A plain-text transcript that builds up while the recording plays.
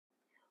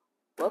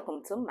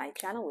Welcome to my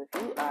channel. If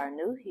you are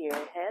new here,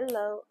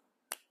 hello.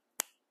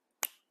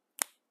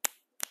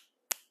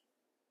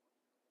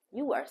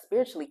 You are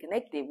spiritually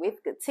connected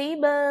with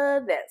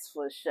Katiba, that's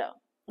for sure.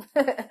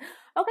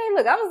 Okay,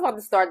 look, I was about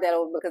to start that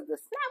over because the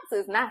snaps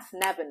is not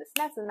snapping. The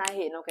snaps is not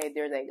hitting. Okay,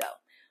 there they go.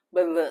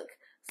 But look,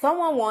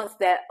 someone wants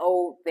that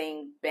old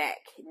thing back.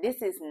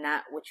 This is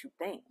not what you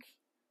think.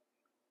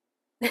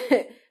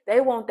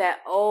 They want that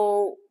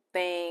old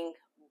thing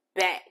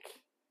back.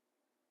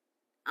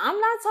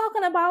 I'm not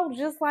talking about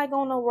just like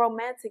on the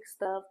romantic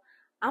stuff.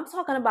 I'm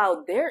talking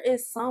about there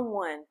is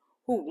someone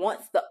who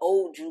wants the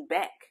old you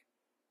back.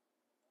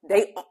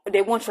 They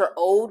want your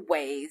old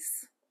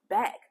ways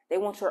back. They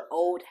want your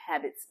old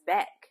habits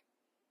back.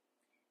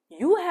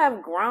 You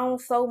have grown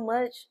so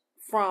much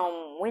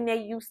from when they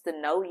used to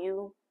know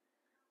you.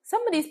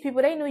 Some of these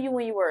people, they knew you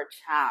when you were a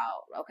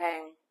child,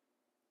 okay?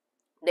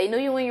 They knew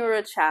you when you were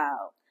a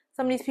child.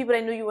 Some of these people,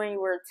 they knew you when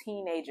you were a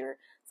teenager.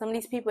 Some of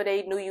these people,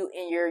 they knew you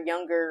in your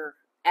younger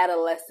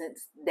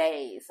adolescence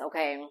days,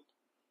 okay?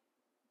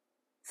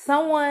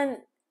 Some of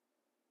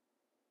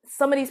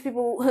these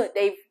people,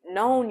 they've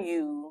known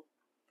you.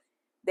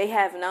 They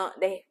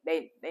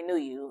knew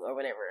you or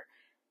whatever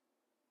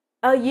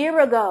a year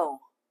ago,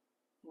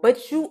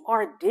 but you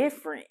are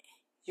different.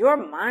 Your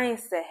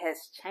mindset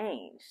has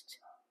changed.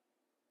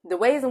 The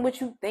ways in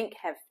which you think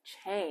have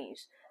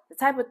changed. The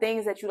type of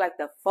things that you like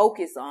to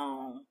focus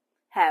on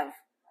have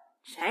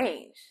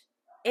changed.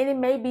 And it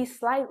may be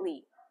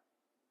slightly,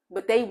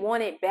 but they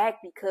want it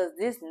back because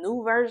this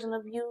new version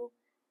of you,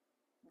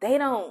 they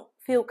don't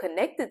feel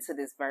connected to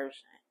this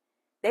version.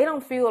 They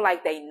don't feel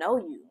like they know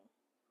you.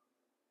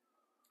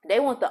 They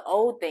want the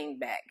old thing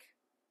back.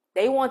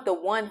 They want the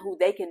one who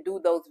they can do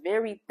those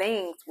very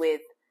things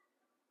with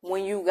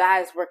when you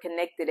guys were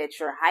connected at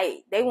your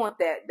height. They want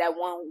that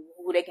one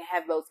who they can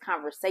have those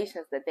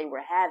conversations that they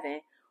were having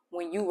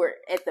when you were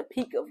at the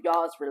peak of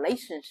y'all's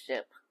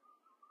relationship.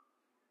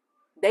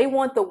 They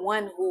want the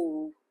one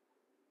who,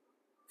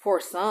 for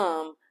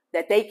some,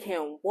 that they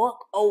can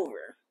walk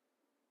over.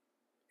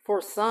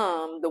 For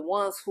some, the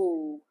ones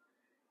who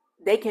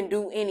they can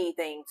do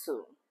anything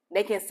to.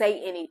 They can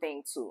say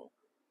anything to.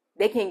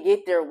 They can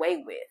get their way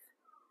with.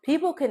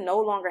 People can no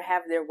longer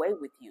have their way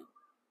with you.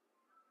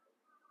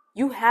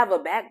 You have a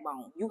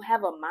backbone. You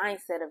have a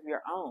mindset of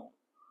your own.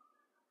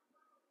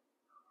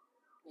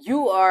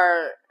 You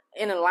are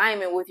in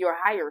alignment with your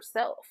higher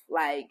self.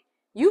 Like,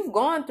 you've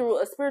gone through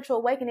a spiritual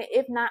awakening,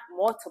 if not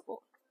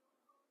multiple.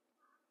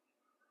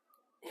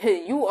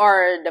 You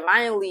are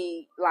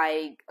divinely,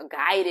 like,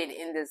 guided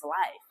in this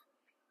life.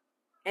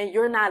 And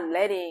you're not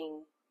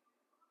letting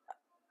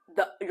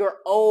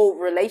your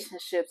old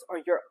relationships or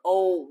your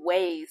old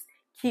ways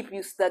keep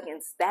you stuck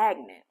and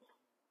stagnant.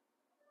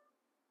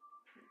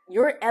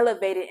 You're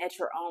elevated at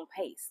your own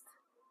pace.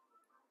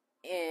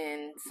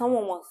 And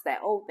someone wants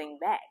that old thing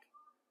back.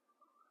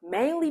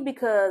 Mainly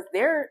because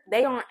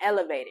they aren't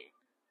elevated.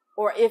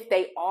 Or if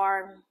they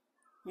are,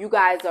 you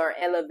guys are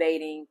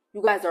elevating.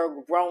 You guys are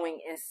growing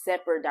in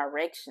separate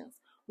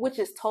directions, which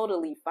is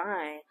totally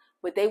fine.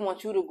 But they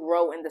want you to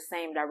grow in the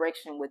same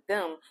direction with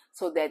them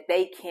so that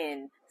they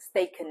can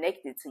stay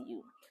connected to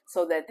you.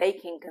 So that they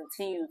can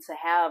continue to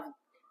have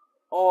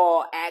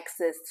all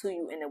access to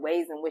you in the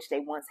ways in which they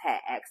once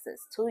had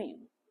access to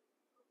you.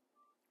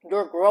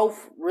 Your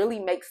growth really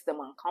makes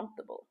them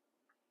uncomfortable.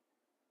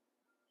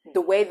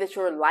 The way that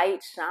your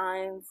light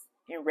shines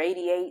and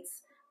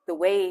radiates, the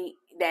way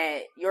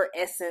that your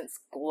essence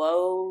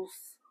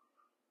glows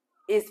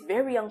is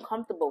very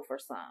uncomfortable for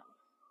some.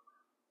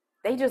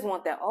 They just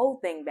want that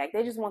old thing back.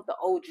 They just want the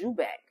old you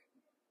back.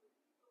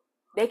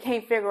 They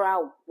can't figure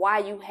out why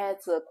you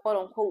had to, quote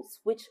unquote,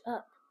 switch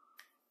up.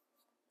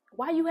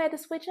 Why you had to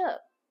switch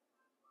up.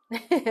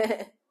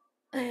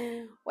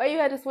 Why you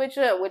had to switch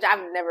up, which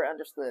I've never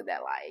understood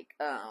that. Like,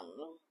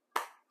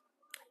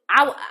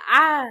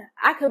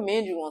 I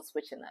commend you on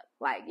switching up.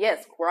 Like,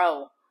 yes,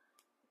 grow.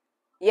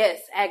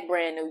 Yes, act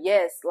brand new.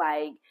 Yes,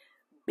 like,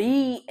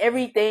 be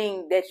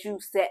everything that you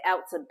set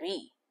out to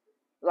be.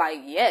 Like,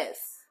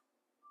 yes,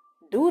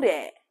 do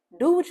that.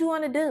 Do what you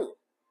want to do.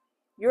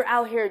 You're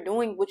out here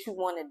doing what you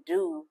want to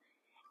do,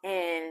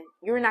 and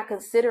you're not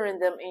considering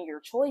them in your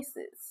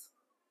choices.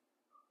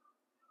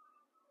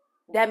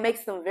 That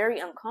makes them very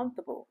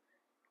uncomfortable.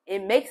 It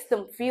makes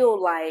them feel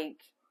like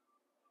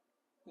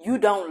you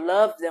don't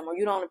love them, or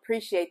you don't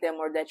appreciate them,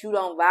 or that you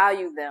don't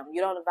value them. You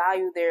don't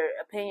value their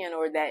opinion,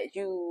 or that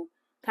you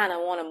kind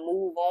of want to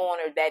move on,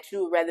 or that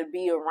you would rather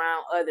be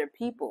around other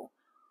people.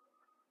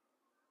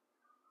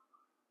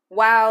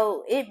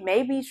 While it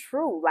may be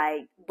true,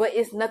 like, but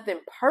it's nothing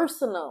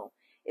personal.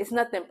 It's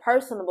nothing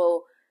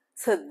personable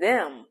to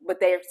them, but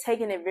they're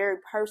taking it very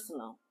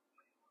personal.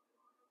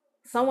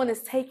 Someone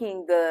is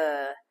taking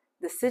the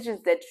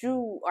decisions that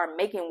you are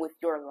making with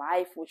your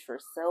life, with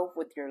yourself,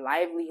 with your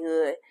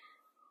livelihood,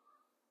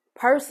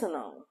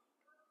 personal.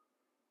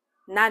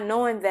 Not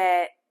knowing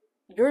that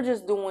you're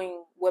just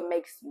doing what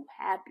makes you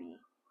happy.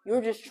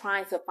 You're just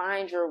trying to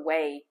find your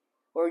way,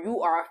 or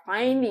you are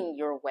finding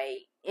your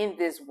way in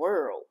this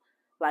world.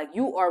 Like,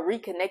 you are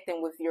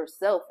reconnecting with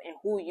yourself and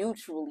who you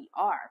truly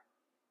are.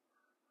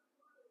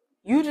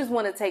 You just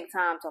want to take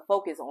time to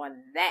focus on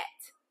that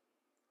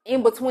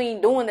in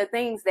between doing the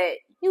things that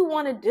you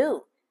want to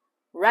do,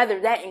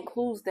 whether that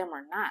includes them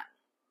or not.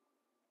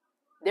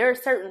 There are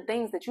certain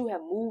things that you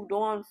have moved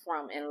on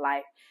from in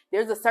life.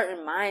 There's a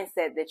certain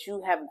mindset that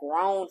you have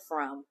grown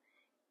from.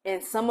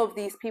 And some of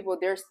these people,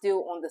 they're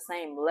still on the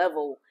same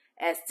level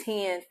as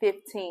 10,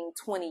 15,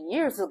 20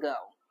 years ago.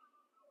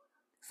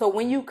 So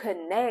when you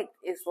connect,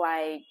 it's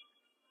like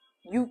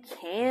you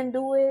can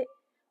do it,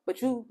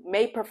 but you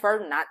may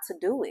prefer not to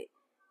do it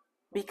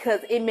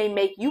because it may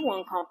make you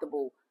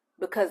uncomfortable,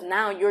 because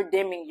now you're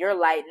dimming your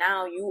light.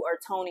 Now you are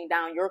toning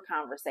down your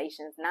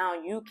conversations. Now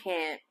you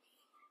can't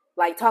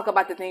like talk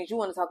about the things you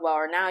want to talk about,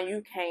 or now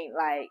you can't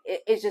like,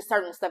 it's just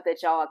certain stuff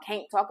that y'all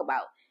can't talk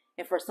about.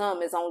 And for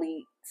some, it's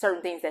only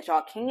certain things that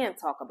y'all can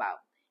talk about.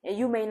 And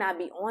you may not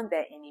be on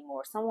that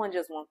anymore. Someone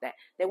just wants that.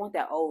 They want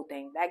that old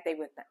thing back.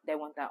 They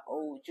want that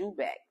old you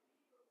back.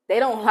 They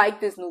don't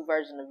like this new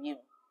version of you.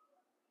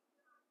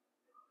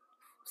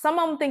 Some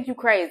of them think you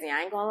crazy.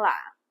 I ain't gonna lie.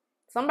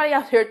 Somebody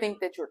out there think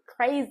that you're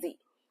crazy,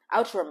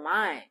 out your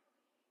mind,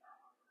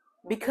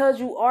 because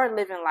you are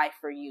living life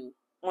for you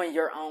on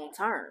your own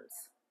terms.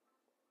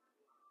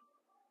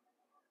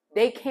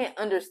 They can't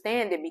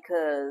understand it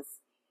because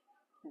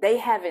they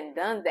haven't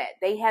done that.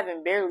 They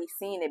haven't barely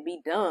seen it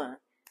be done.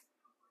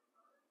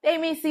 They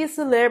may see a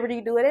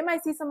celebrity do it. They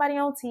might see somebody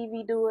on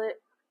TV do it.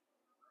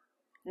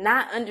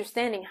 Not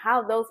understanding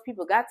how those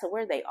people got to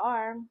where they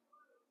are.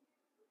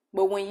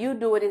 But when you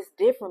do it, it's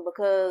different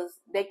because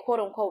they quote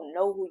unquote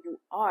know who you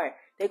are.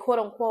 They quote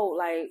unquote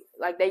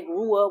like they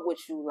grew up with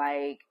you.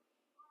 Like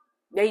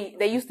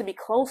they used to be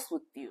close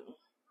with you.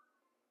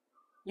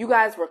 You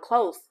guys were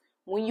close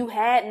when you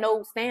had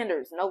no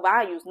standards, no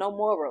values, no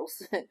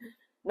morals,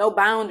 no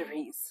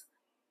boundaries.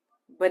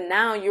 But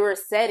now you're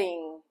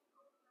setting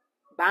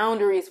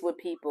boundaries with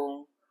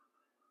people.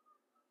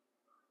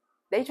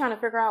 They trying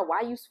to figure out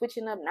why you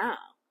switching up now.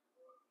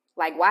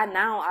 Like, why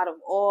now out of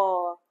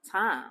all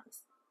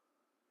times?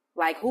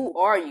 Like, who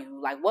are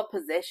you? Like, what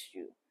possessed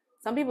you?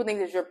 Some people think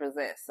that you're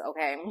possessed,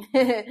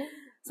 okay?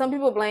 Some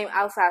people blame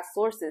outside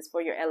sources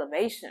for your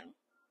elevation.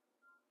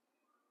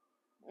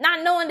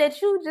 Not knowing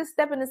that you just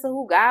stepping into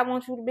who God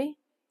wants you to be.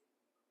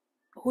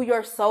 Who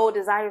your soul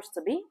desires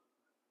to be.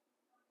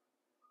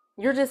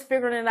 You're just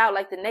figuring it out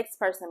like the next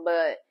person,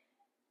 but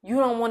you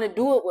don't want to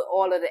do it with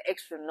all of the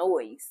extra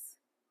noise.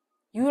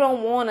 You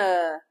don't want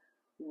to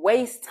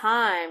waste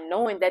time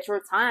knowing that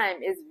your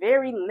time is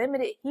very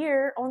limited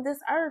here on this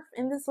earth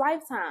in this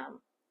lifetime.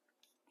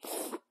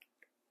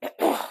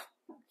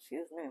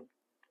 Excuse me.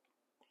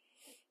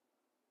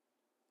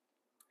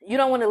 You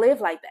don't want to live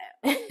like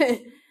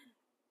that.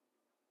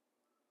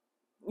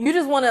 You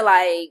just want to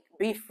like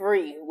be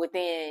free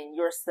within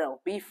yourself.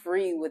 Be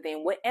free within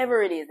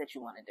whatever it is that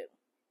you want to do.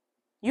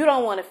 You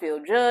don't want to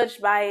feel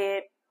judged by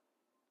it.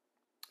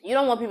 You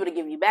don't want people to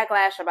give you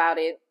backlash about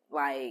it.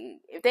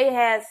 Like, if they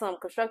had some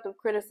constructive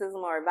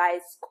criticism or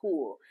advice,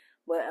 cool.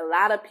 But a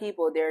lot of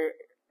people, they're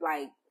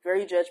like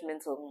very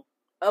judgmental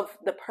of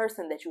the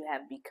person that you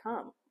have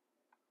become.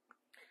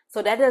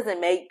 So that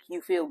doesn't make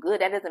you feel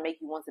good. That doesn't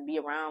make you want to be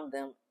around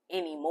them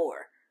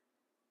anymore.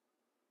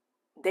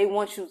 They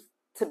want you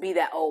to be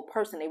that old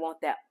person. They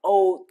want that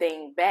old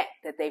thing back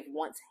that they've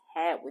once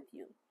had with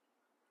you.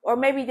 Or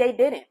maybe they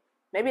didn't.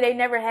 Maybe they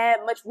never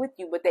had much with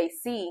you, but they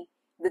see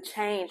the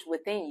change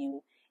within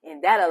you.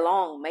 And that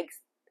alone makes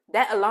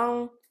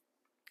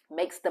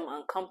them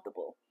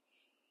uncomfortable.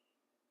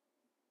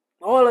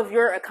 All of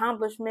your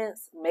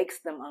accomplishments makes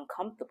them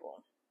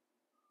uncomfortable.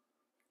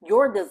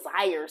 Your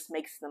desires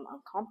makes them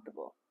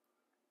uncomfortable.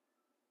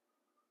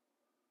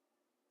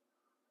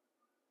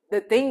 The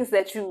things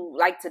that you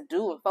like to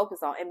do and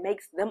focus on, it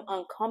makes them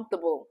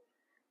uncomfortable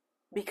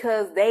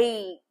because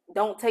they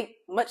don't take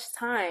much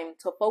time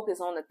to focus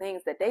on the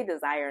things that they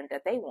desire and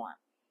that they want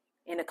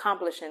in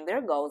accomplishing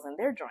their goals and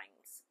their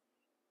dreams.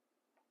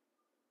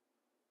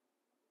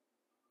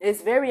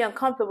 It's very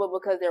uncomfortable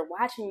because they're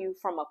watching you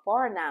from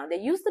afar now. They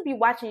used to be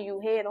watching you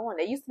head on.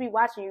 They used to be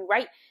watching you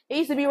right. They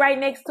used to be right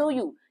next to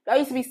you. Y'all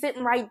used to be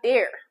sitting right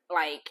there,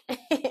 like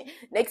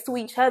next to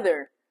each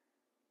other,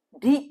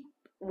 deep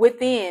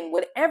within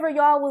whatever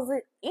y'all was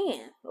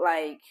in.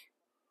 Like,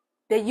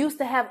 they used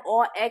to have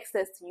all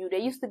access to you. They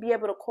used to be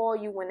able to call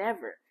you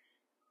whenever.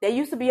 They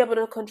used to be able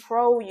to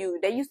control you.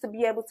 They used to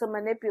be able to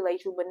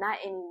manipulate you, but not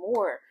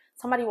anymore.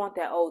 Somebody want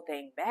that old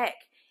thing back.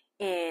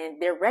 And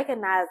they're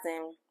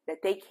recognizing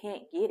that they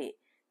can't get it.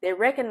 They're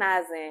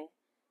recognizing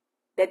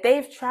that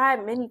they've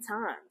tried many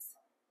times.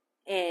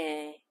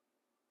 And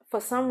for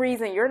some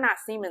reason, you're not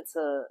seeming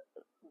to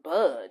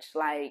budge.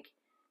 Like,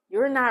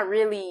 you're not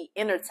really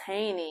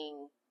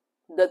entertaining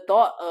the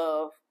thought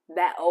of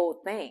that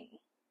old thing.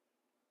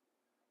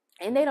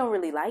 And they don't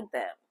really like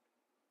that.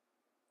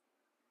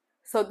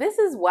 So this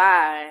is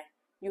why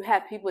you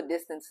have people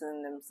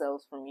distancing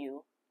themselves from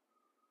you.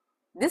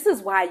 This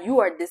is why you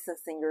are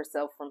distancing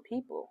yourself from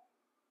people.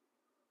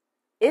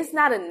 It's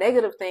not a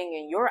negative thing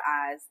in your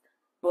eyes,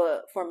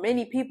 But for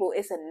many people,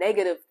 it's a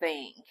negative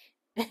thing.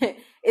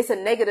 It's a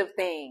negative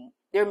thing.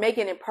 They're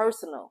making it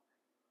personal.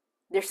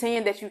 They're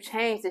saying that you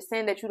changed. They're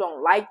saying that you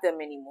don't like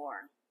them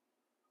anymore.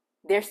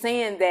 They're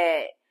saying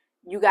that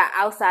you got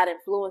outside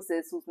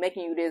influences who's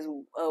making you this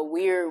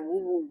weird,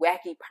 woo-woo,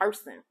 wacky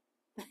person.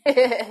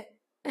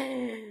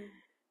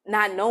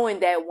 Not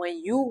knowing that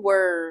when you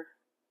were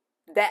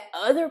that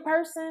other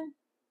person,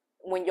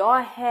 when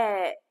y'all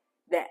had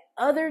that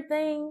other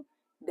thing,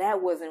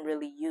 that wasn't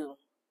really you.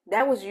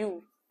 That was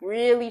you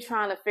really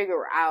trying to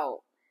figure out.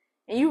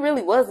 And you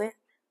really wasn't.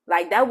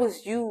 Like, that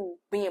was you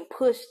being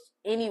pushed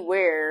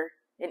anywhere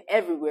and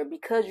everywhere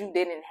because you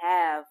didn't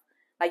have,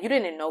 like, you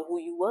didn't know who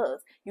you was.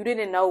 You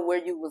didn't know where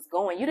you was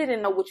going. You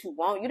didn't know what you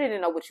want. You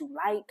didn't know what you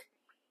liked.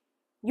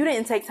 You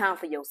didn't take time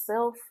for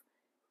yourself.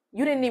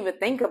 You didn't even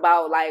think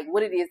about, like,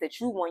 what it is that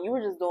you want. You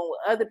were just doing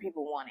what other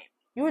people wanted.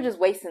 You were just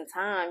wasting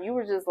time. You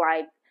were just,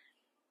 like,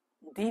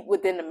 deep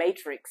within the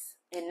matrix.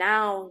 And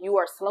now you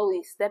are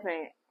slowly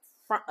stepping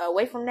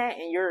away from that,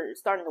 and you're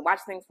starting to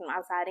watch things from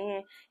outside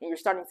in, and you're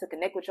starting to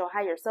connect with your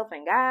higher self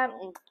and God.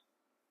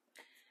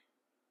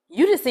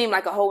 You just seem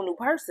like a whole new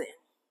person.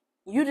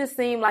 You just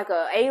seem like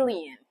an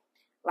alien.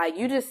 Like,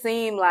 you just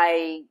seem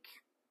like,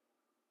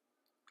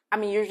 I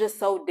mean, you're just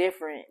so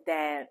different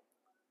that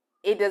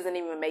it doesn't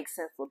even make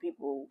sense for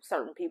people,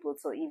 certain people,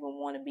 to even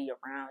want to be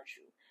around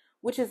you,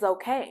 which is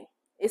okay.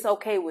 It's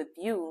okay with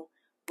you,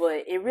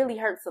 but it really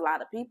hurts a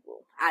lot of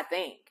people, I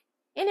think.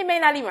 And it may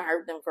not even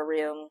hurt them for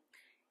real.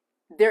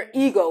 Their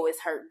ego is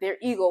hurt. Their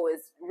ego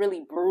is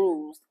really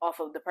bruised off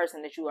of the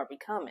person that you are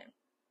becoming.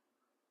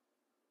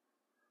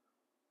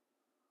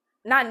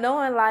 Not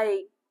knowing, like,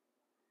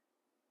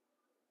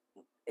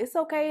 it's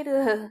okay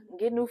to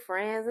get new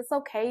friends. It's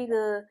okay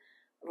to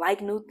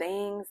like new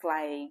things,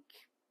 like,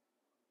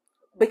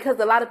 because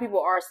a lot of people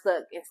are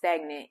stuck and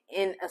stagnant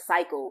in a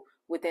cycle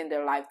within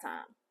their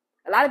lifetime.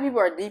 A lot of people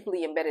are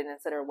deeply embedded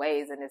into their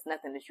ways, and there's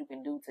nothing that you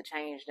can do to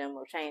change them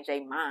or change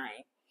their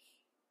mind.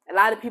 A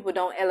lot of people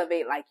don't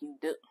elevate like you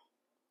do.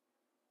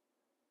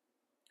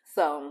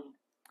 So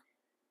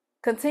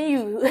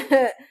continue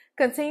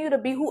to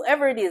be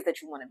whoever it is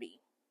that you want to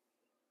be.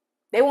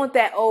 They want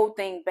that old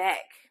thing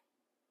back,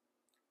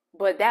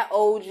 but that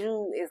old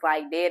you is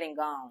like dead and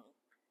gone.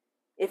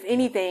 If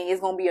anything,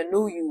 it's going to be a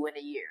new you in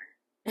a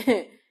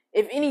year.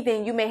 If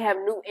anything, you may have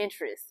new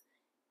interests.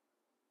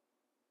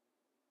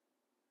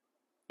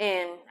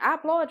 And I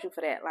applaud you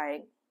for that.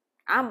 Like,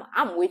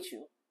 I'm with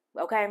you.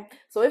 Okay?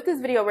 So if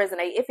this video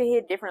resonates, if it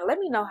hit different, let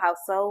me know how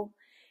so.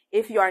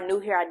 If you are new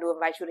here, I do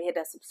invite you to hit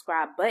that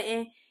subscribe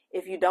button.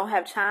 If you don't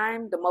have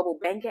Chime, the mobile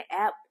banking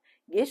app,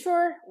 get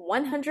your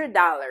 $100.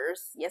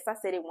 Yes, I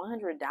said it,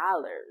 $100.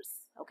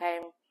 Okay?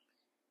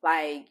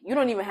 Like, you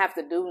don't even have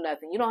to do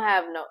nothing. You don't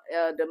have no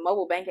the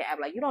mobile banking app.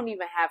 Like, you don't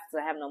even have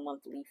to have no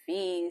monthly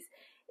fees.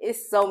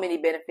 It's so many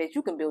benefits.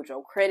 You can build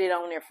your credit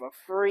on there for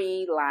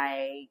free.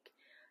 Like,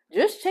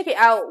 just check it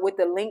out with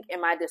the link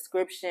in my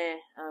description.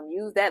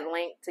 Use that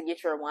link to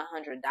get your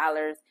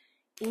 $100.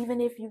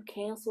 Even if you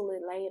cancel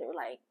it later,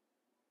 like,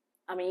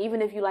 I mean,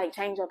 even if you like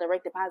change your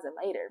direct deposit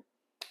later,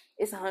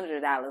 it's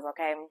 $100.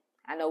 Okay,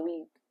 I know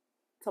we.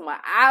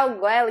 I'll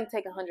gladly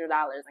take $100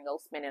 and go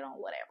spend it on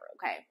whatever.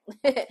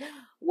 Okay,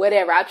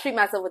 whatever. I'll treat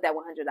myself with that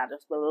 $100.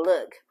 But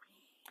look,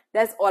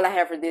 that's all I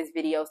have for this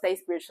video. Stay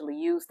spiritually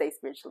you. Stay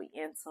spiritually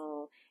in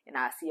tune, and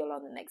I'll see you all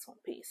on the next one.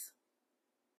 Peace.